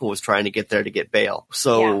Rumple was trying to get there to get Bale.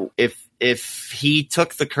 So if he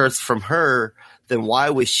took the curse from her, then why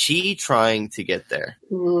was she trying to get there?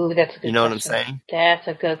 Ooh, that's a good You know question. what I'm saying? That's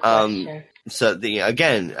a good question. So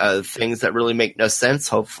things that really make no sense,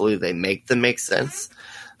 hopefully they make them make sense.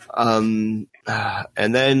 And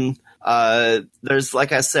then there's,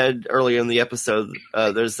 like I said earlier in the episode,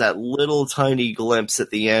 there's that little tiny glimpse at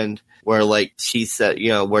the end where, like, she said, you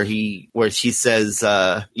know, where she says,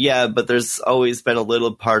 yeah, but there's always been a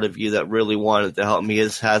little part of you that really wanted to help me,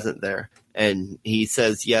 hasn't there? And he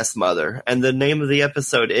says, yes, Mother. And the name of the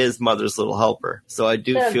episode is Mother's Little Helper. So I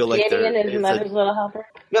do feel like Gideon is Mother's Little Helper?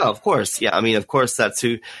 No, of course. Yeah, I mean, of course that's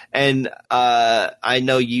who. And I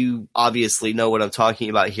know you obviously know what I'm talking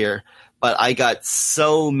about here, but I got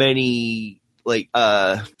so many, like,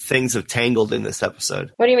 things of Tangled in this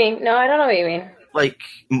episode. What do you mean? No, I don't know what you mean. Like,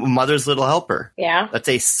 Mother's Little Helper. Yeah. That's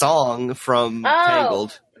a song from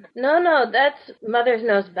Tangled. No, that's Mother's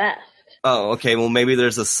Knows Best. Oh, okay. Well, maybe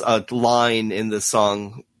there's a line in the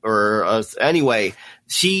song, or anyway,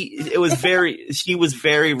 she was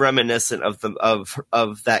very reminiscent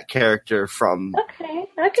of that character from. Okay,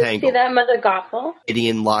 I can Tangled. see that, Mother Gothel.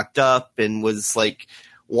 Gideon locked up and was like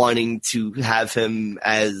wanting to have him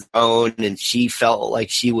as own, and she felt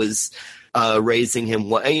like she was raising him.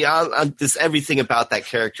 This everything about that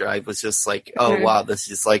character, I was just like, oh wow, this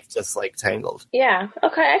is like just like Tangled. Yeah,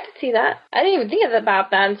 okay, I could see that. I didn't even think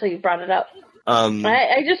about that until you brought it up.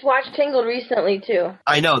 I just watched Tangled recently too.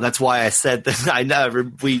 I know, that's why I said that. I never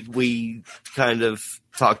we kind of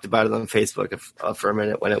talked about it on Facebook for a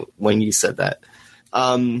minute when you said that.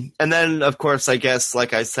 And then of course, I guess,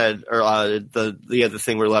 like I said, or the other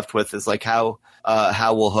thing we're left with is like how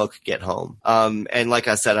will Hook get home? And like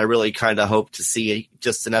I said, I really kind of hope to see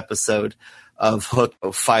just an episode of Hook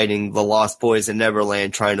fighting the Lost Boys in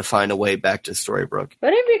Neverland, trying to find a way back to Storybrooke.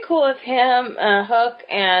 Wouldn't it be cool if him, Hook,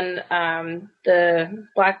 and the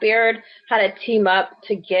Blackbeard had to team up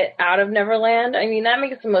to get out of Neverland? I mean, that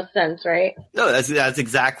makes the most sense, right? No,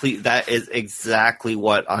 that is exactly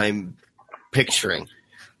what I'm picturing.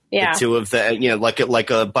 Yeah. The two of them, you know, like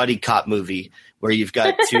a buddy cop movie where you've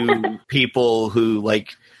got two people who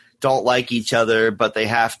like don't like each other, but they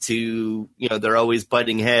have to, you know, they're always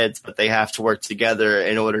butting heads, but they have to work together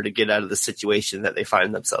in order to get out of the situation that they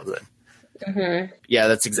find themselves in. Mm-hmm. Yeah,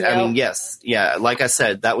 that's exactly. I mean, yes, yeah. Like I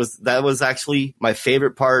said, that was actually my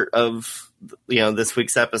favorite part of, you know, this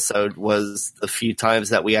week's episode was the few times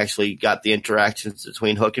that we actually got the interactions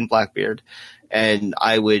between Hook and Blackbeard. And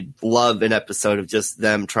I would love an episode of just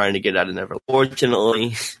them trying to get out of Neverland.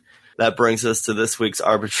 Fortunately, that brings us to this week's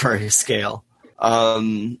arbitrary scale.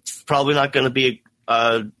 Probably not going to be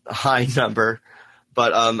a high number,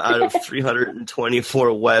 But out of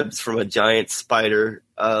 324 webs from a giant spider,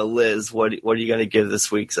 Liz, what are you going to give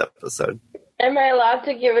this week's episode? Am I allowed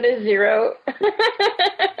to give it a 0?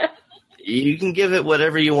 You can give it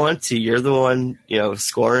whatever you want to. You're the one,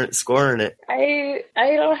 scoring it. I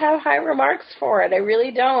don't have high remarks for it. I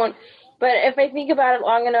really don't. But if I think about it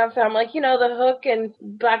long enough, I'm like, the Hook and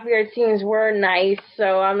Blackbeard scenes were nice.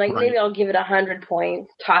 So I'm like, maybe I'll give it 100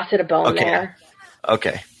 points. Toss it a bone there.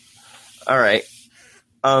 Okay. All right.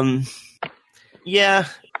 Yeah.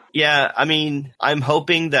 I mean, I'm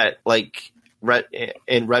hoping that,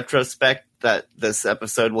 in retrospect, that this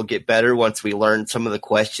episode will get better once we learn some of the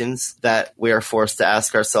questions that we are forced to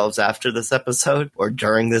ask ourselves after this episode or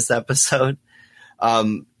during this episode.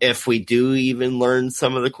 If we do even learn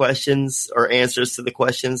some of the questions or answers to the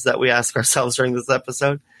questions that we ask ourselves during this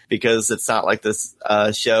episode, because it's not like this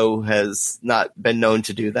show has not been known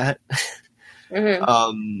to do that.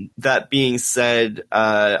 Mm-hmm. That being said,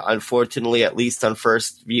 unfortunately, at least on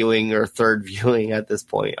first viewing or third viewing at this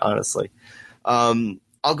point, honestly,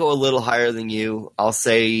 I'll go a little higher than you. I'll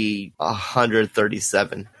say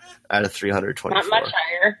 137 out of 324. Not much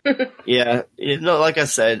higher. Yeah. Like I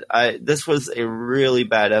said, this was a really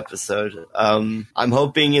bad episode. I'm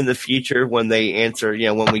hoping in the future when they answer,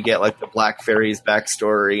 when we get the Black Fairy's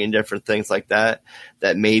backstory and different things like that,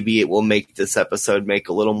 that maybe it will make this episode make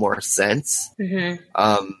a little more sense.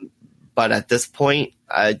 Mm-hmm. But at this point,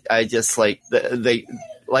 I just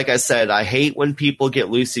like I said, I hate when people get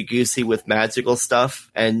loosey-goosey with magical stuff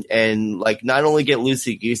and not only get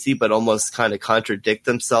loosey-goosey, but almost kind of contradict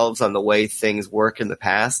themselves on the way things work in the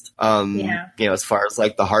past. As far as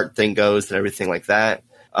the heart thing goes and everything like that.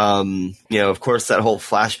 Of course, that whole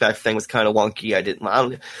flashback thing was kind of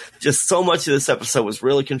wonky. Just so much of this episode was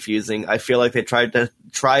really confusing. I feel like they tried to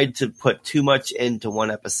put too much into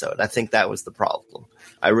one episode. I think that was the problem.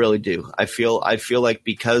 I really do. I feel like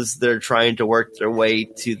because they're trying to work their way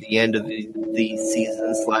to the end of the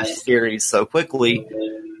season/series so quickly,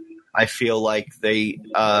 I feel like they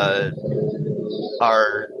are.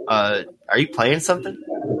 Are you playing something?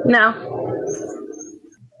 No.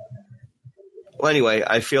 Well, anyway,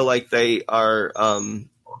 I feel like they are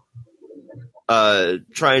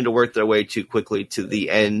trying to work their way too quickly to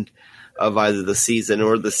the end of either the season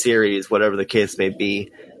or the series, whatever the case may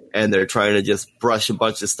be. And they're trying to just brush a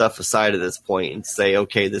bunch of stuff aside at this point and say,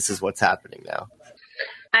 okay, this is what's happening now.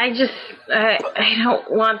 I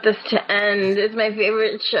don't want this to end. It's my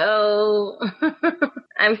favorite show.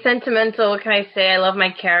 I'm sentimental. What can I say? I love my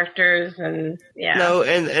characters and yeah. No,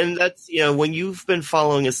 and that's, when you've been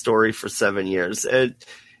following a story for 7 years,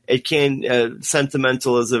 it can,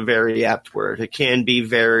 sentimental is a very apt word. It can be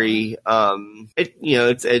very,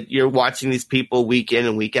 you're watching these people week in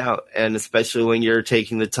and week out. And especially when you're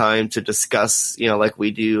taking the time to discuss, like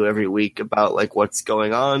we do every week about what's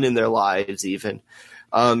going on in their lives even.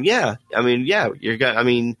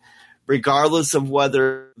 Regardless of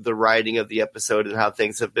whether the writing of the episode and how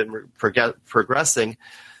things have been progressing,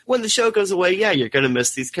 when the show goes away, you're going to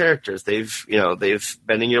miss these characters. They've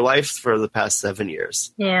been in your life for the past 7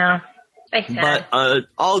 years. Yeah. But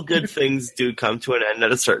all good things do come to an end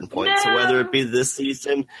at a certain point. No. So whether it be this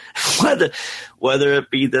season, whether it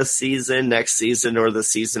be this season, next season, or the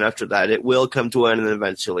season after that, it will come to an end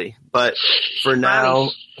eventually. But for now,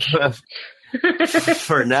 let's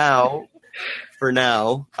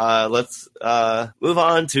move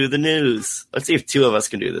on to the news. Let's see if two of us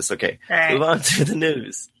can do this. Okay, right. Move on to the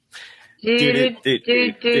news. Nope,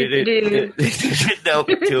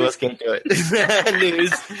 two of us can't do it.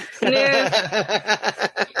 News.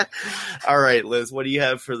 All right, Liz, what do you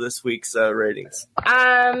have for this week's ratings?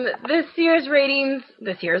 This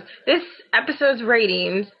episode's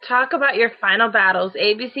ratings talk about your final battles.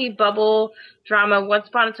 ABC Bubble drama Once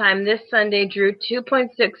Upon a Time this Sunday drew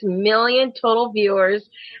 2.6 million total viewers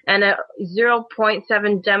and a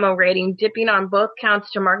 0.7 demo rating, dipping on both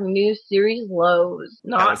counts to mark new series lows.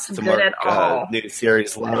 Not good at all. New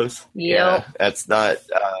series lows? Yep. Yeah, that's not...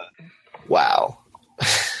 wow.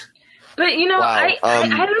 But, wow.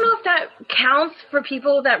 I don't know if that counts for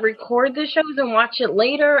people that record the shows and watch it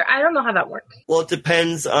later. I don't know how that works. Well, it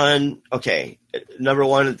depends on, number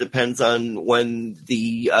one, it depends on when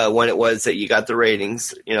it was that you got the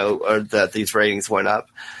ratings, or that these ratings went up.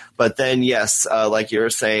 But then, yes, like you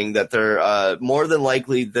were saying, that they're more than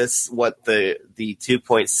likely the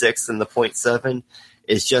 2.6 and the 0.7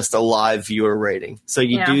 is just a live viewer rating. So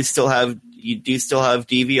you do still have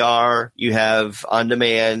DVR. You have on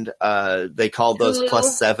demand. They call those Hulu.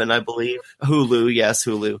 +7, I believe. Hulu, yes,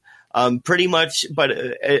 Hulu. Pretty much, but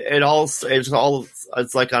it's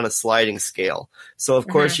like on a sliding scale. So of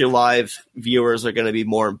course your live viewers are going to be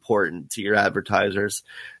more important to your advertisers.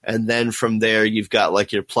 And then from there, you've got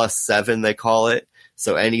like your +7, they call it.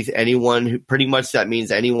 So anyone who, pretty much that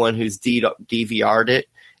means anyone who's DVR'd it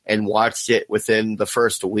and watched it within the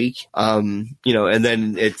first week, and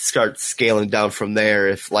then it starts scaling down from there.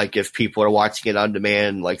 If people are watching it on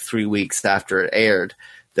demand, like 3 weeks after it aired,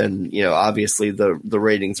 then, obviously the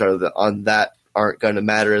ratings on that aren't going to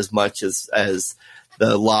matter as much as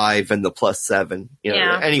the live and the +7,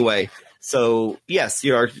 Anyway, so yes,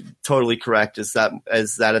 you are totally correct. Is that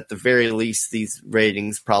at the very least, these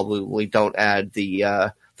ratings probably don't add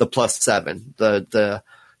the +7,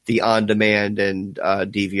 the on-demand and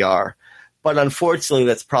DVR. But unfortunately,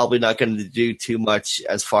 that's probably not going to do too much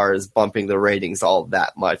as far as bumping the ratings all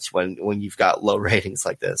that much when you've got low ratings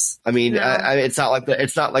like this. I mean, no. It's not like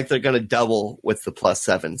they're going to double with the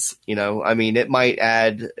 +7s. I mean, it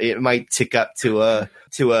might tick up to a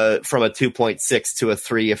from a 2.6 to a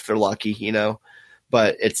 3 if they're lucky.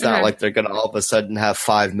 But it's not like they're going to all of a sudden have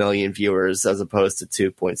 5 million viewers as opposed to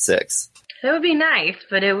 2.6. That would be nice,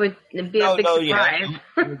 but it would be a big surprise. Yeah,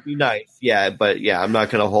 it would be nice. Yeah, but I'm not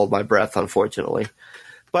going to hold my breath, unfortunately.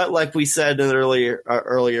 But like we said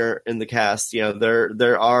earlier in the cast,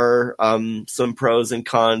 there are some pros and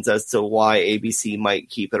cons as to why ABC might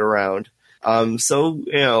keep it around.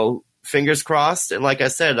 So fingers crossed. And like I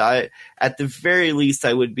said, at the very least,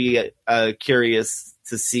 I would be curious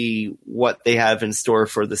to see what they have in store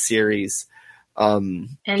for the series.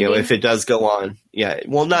 If it does go on,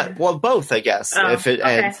 both, I guess. If it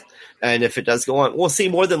ends, and if it does go on, we'll see.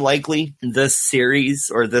 More than likely, this series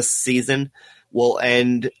or this season will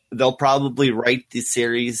end. They'll probably write the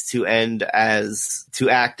series to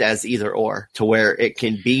act as either or, to where it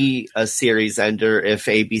can be a series ender if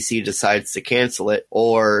ABC decides to cancel it,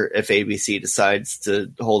 or if ABC decides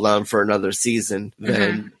to hold on for another season,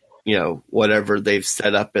 then whatever they've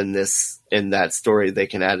set up in that story, they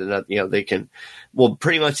can add another,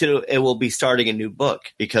 pretty much it will be starting a new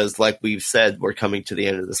book, because like we've said, we're coming to the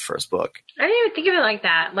end of this first book. I didn't even think of it like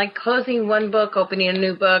that. Like closing one book, opening a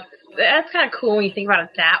new book. That's kind of cool when you think about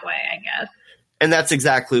it that way, I guess. And that's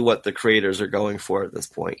exactly what the creators are going for at this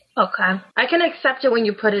point. Okay. I can accept it when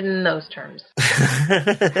you put it in those terms.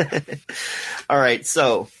 All right.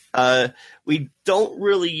 So, we don't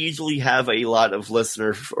really usually have a lot of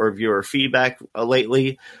listener or viewer feedback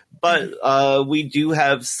lately, but we do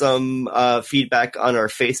have some feedback on our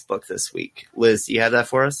Facebook this week. Liz, do you have that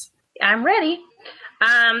for us? I'm ready.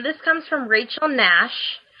 This comes from Rachel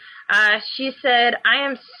Nash. She said, "I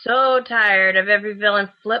am so tired of every villain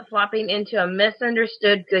flip-flopping into a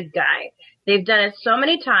misunderstood good guy. They've done it so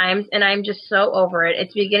many times, and I'm just so over it.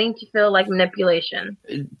 It's beginning to feel like manipulation."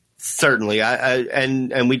 Certainly,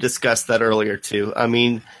 and we discussed that earlier too. I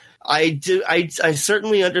mean, I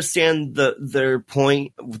certainly understand their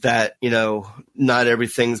point that not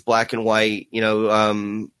everything's black and white.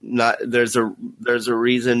 There's a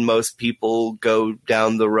reason most people go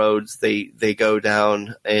down the roads they go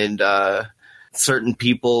down, and certain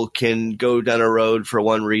people can go down a road for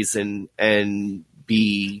one reason and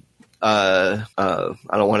be I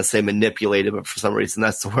don't want to say manipulated, but for some reason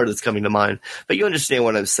that's the word that's coming to mind. But you understand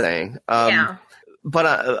what I'm saying. Yeah.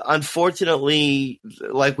 But unfortunately,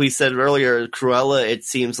 like we said earlier, Cruella, it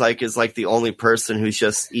seems like, is like the only person who's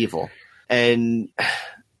just evil. And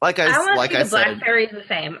I want the Black Fairy the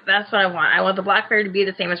same. That's what I want. I want the Black Fairy to be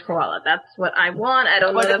the same as Cruella. That's what I want. I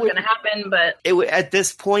don't know if that's going to happen, but at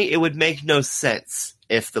this point, it would make no sense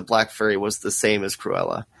if the Black Fairy was the same as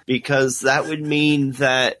Cruella, because that would mean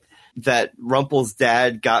that Rumple's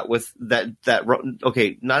dad got with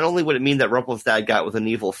not only would it mean that Rumple's dad got with an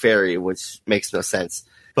evil fairy, which makes no sense,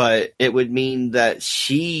 but it would mean that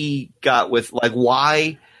she got with,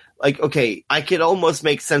 why? I could almost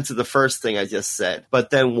make sense of the first thing I just said, but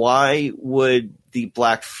then why would the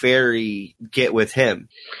Black Fairy get with him?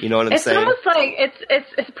 You know what I'm saying? It's almost like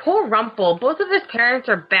it's poor Rumple. Both of his parents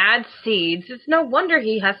are bad seeds. It's no wonder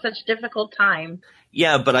he has such difficult time.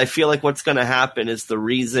 Yeah, but I feel like what's going to happen is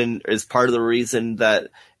part of the reason that,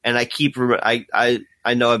 and I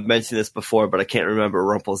know I've mentioned this before, but I can't remember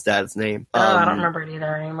Rumple's dad's name. I don't remember it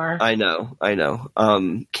either anymore. I know.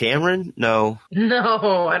 Cameron? No,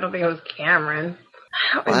 I don't think it was Cameron.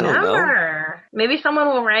 I don't know. Maybe someone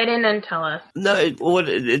will write in and tell us. No,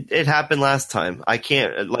 it happened last time. I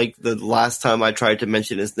can't, the last time I tried to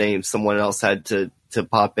mention his name, someone else had to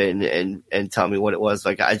pop in and tell me what it was.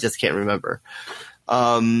 I just can't remember.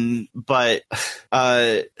 But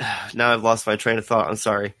now I've lost my train of thought. I'm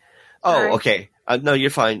sorry. Oh, okay. No, you're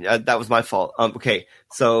fine. That was my fault. Okay,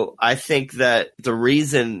 so I think that the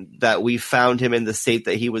reason that we found him in the state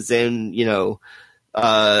that he was in,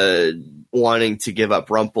 wanting to give up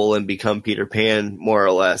Rumple and become Peter Pan, more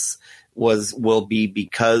or less, will be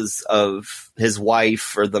because of his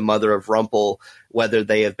wife or the mother of Rumple, whether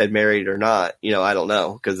they have been married or not. I don't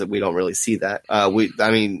know, because we don't really see that.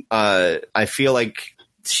 I feel like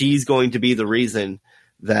she's going to be the reason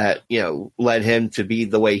that, led him to be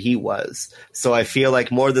the way he was. So I feel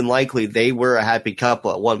like more than likely they were a happy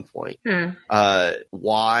couple at one point.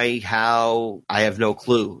 Why, how, I have no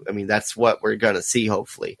clue. I mean, that's what we're going to see,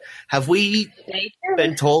 hopefully. Have we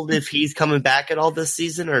been told if he's coming back at all this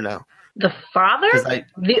season or no? The father?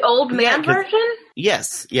 The old man version?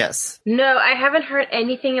 Yes. No, I haven't heard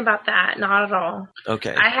anything about that. Not at all.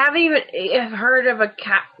 Okay. I haven't even heard of a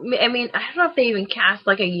cast. I mean, I don't know if they even cast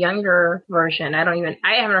like a younger version. I haven't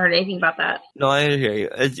heard anything about that. No, I hear you.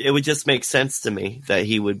 It would just make sense to me that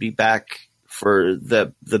he would be back for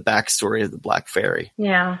the backstory of the Black Fairy.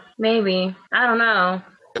 Yeah, maybe. I don't know.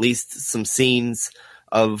 At least some scenes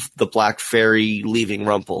of the Black Fairy leaving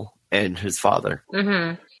Rumple and his father.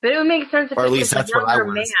 Mm-hmm. But it would make sense if or at it least was that's a younger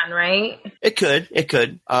what I was. man, right? It could.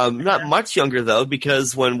 Not much younger though,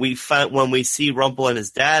 because when we see Rumple and his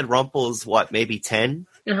dad, Rumple is maybe 10.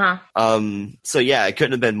 So yeah, it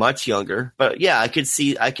couldn't have been much younger. But yeah, I could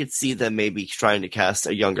see them maybe trying to cast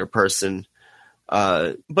a younger person.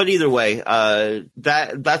 But either way,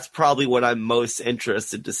 that's probably what I'm most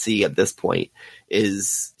interested to see at this point,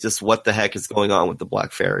 is just what the heck is going on with the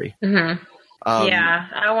Black Fairy. Mm-hmm.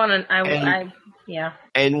 Yeah.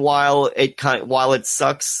 And while it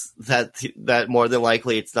sucks that more than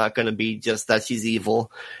likely it's not going to be just that she's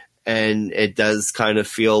evil, and it does kind of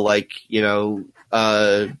feel like,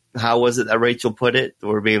 how was it that Rachel put it?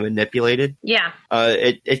 We're being manipulated. Yeah.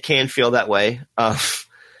 It can feel that way. But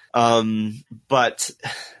I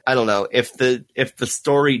don't know if the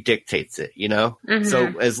story dictates it, Mm-hmm.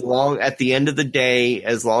 So at the end of the day,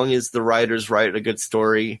 as long as the writers write a good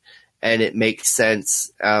story and it makes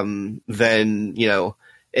sense, then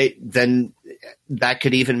that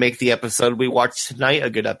could even make the episode we watched tonight a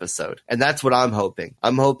good episode. And that's what I'm hoping.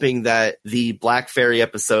 I'm hoping that the Black Fairy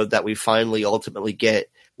episode that we finally ultimately get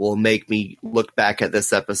will make me look back at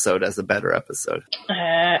this episode as a better episode.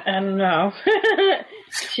 I don't know.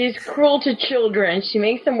 She's cruel to children. She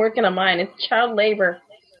makes them work in a mine. It's child labor.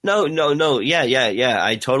 No. Yeah.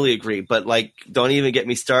 I totally agree. But don't even get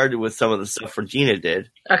me started with some of the stuff Regina did.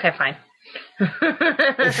 Okay, fine.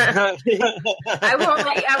 I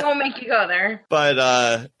won't make you go there.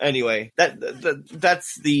 But anyway,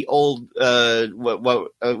 that's the old what were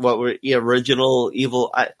original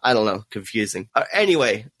evil. I don't know, confusing.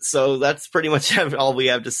 Anyway, so that's pretty much all we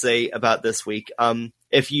have to say about this week.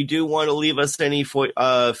 If you do want to leave us any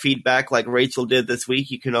feedback like Rachel did this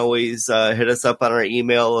week, you can always hit us up on our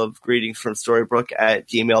email of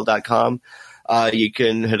greetingsfromstorybrooke@gmail.com. You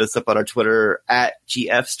can hit us up on our Twitter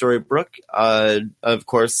 @GFStorybrook. Of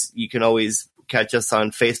course, you can always catch us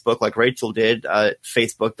on Facebook like Rachel did at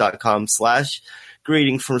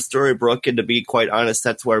facebook.com/greetingsfromstorybrooke. And to be quite honest,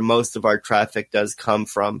 that's where most of our traffic does come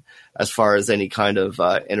from as far as any kind of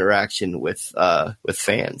interaction with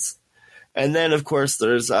fans. And then, of course,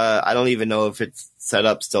 there's I don't even know if it's set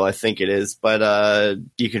up still. I think it is. But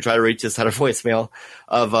you can try to reach us at our voicemail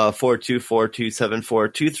of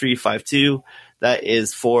 424-274-2352. That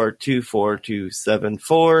is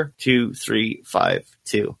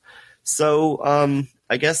 424-274-2352. So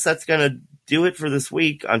I guess that's going to do it for this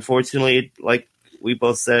week. Unfortunately, like we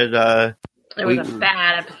both said, it was a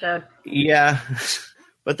bad episode. Yeah.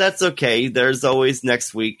 But that's okay. There's always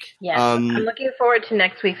next week. Yeah, I'm looking forward to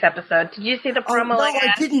next week's episode. Did you see the promo? No,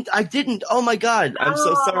 I didn't. Oh my God, I'm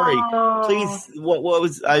so sorry. Please, what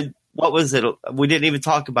was it? We didn't even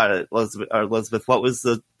talk about it, Elizabeth. What was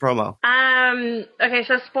the promo? Okay,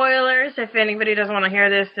 so spoilers. If anybody doesn't want to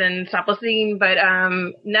hear this, then stop listening. But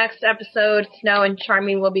next episode, Snow and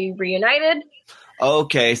Charming will be reunited.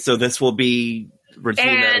 Okay, so this will be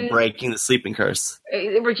Regina breaking the sleeping curse.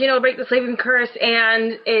 Regina will break the sleeping curse,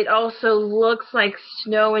 and it also looks like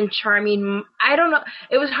Snow and Charming. I don't know.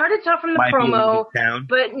 It was hard to tell from the promo,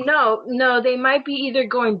 but no, they might be either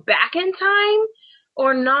going back in time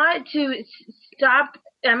or not to stop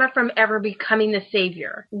Emma from ever becoming the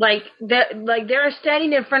savior. Like they're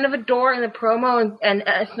standing in front of a door in the promo, and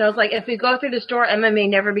Snow's like, if we go through this door, Emma may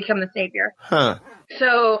never become the savior. Huh.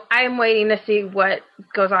 So I'm waiting to see what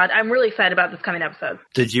goes on. I'm really excited about this coming episode.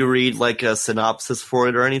 Did you read like a synopsis for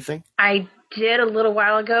it or anything? I did a little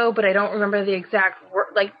while ago, but I don't remember the exact word.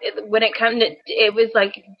 When it comes to, it was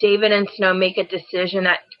like David and Snow make a decision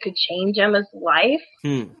that could change Emma's life.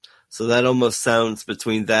 So that almost sounds,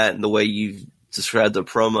 between that and the way you described the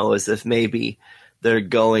promo, as if maybe they're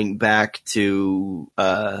going back to...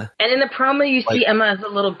 and in the promo, you see Emma as a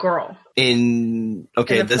little girl.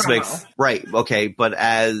 This makes... Right, okay, but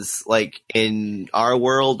as, like, in our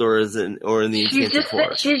world, or in the Enchanted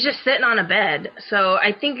Forest? She's just sitting on a bed, so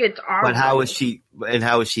I think it's our world. How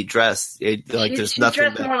is she dressed? There's nothing... She's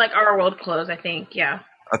dressed more like our world clothes, I think, yeah.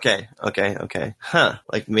 Okay. Huh.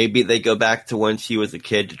 Like, maybe they go back to when she was a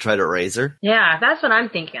kid to try to raise her? Yeah, that's what I'm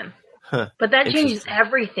thinking. Huh. But that changes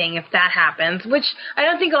everything if that happens, which I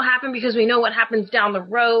don't think will happen because we know what happens down the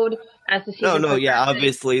road as the season progresses.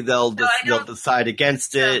 Obviously they'll decide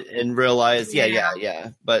against it and realize,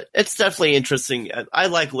 yeah. But it's definitely interesting. I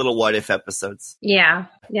like little what if episodes. Yeah,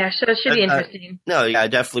 so it should be interesting. I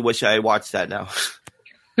definitely wish I had watched that now.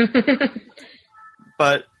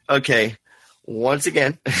 But, okay. Once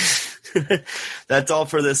again, that's all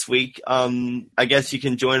for this week. I guess you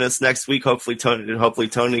can join us next week. Hopefully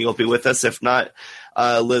Tony will be with us. If not,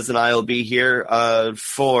 Liz and I will be here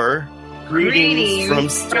for Greetings from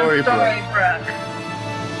Storybrooke.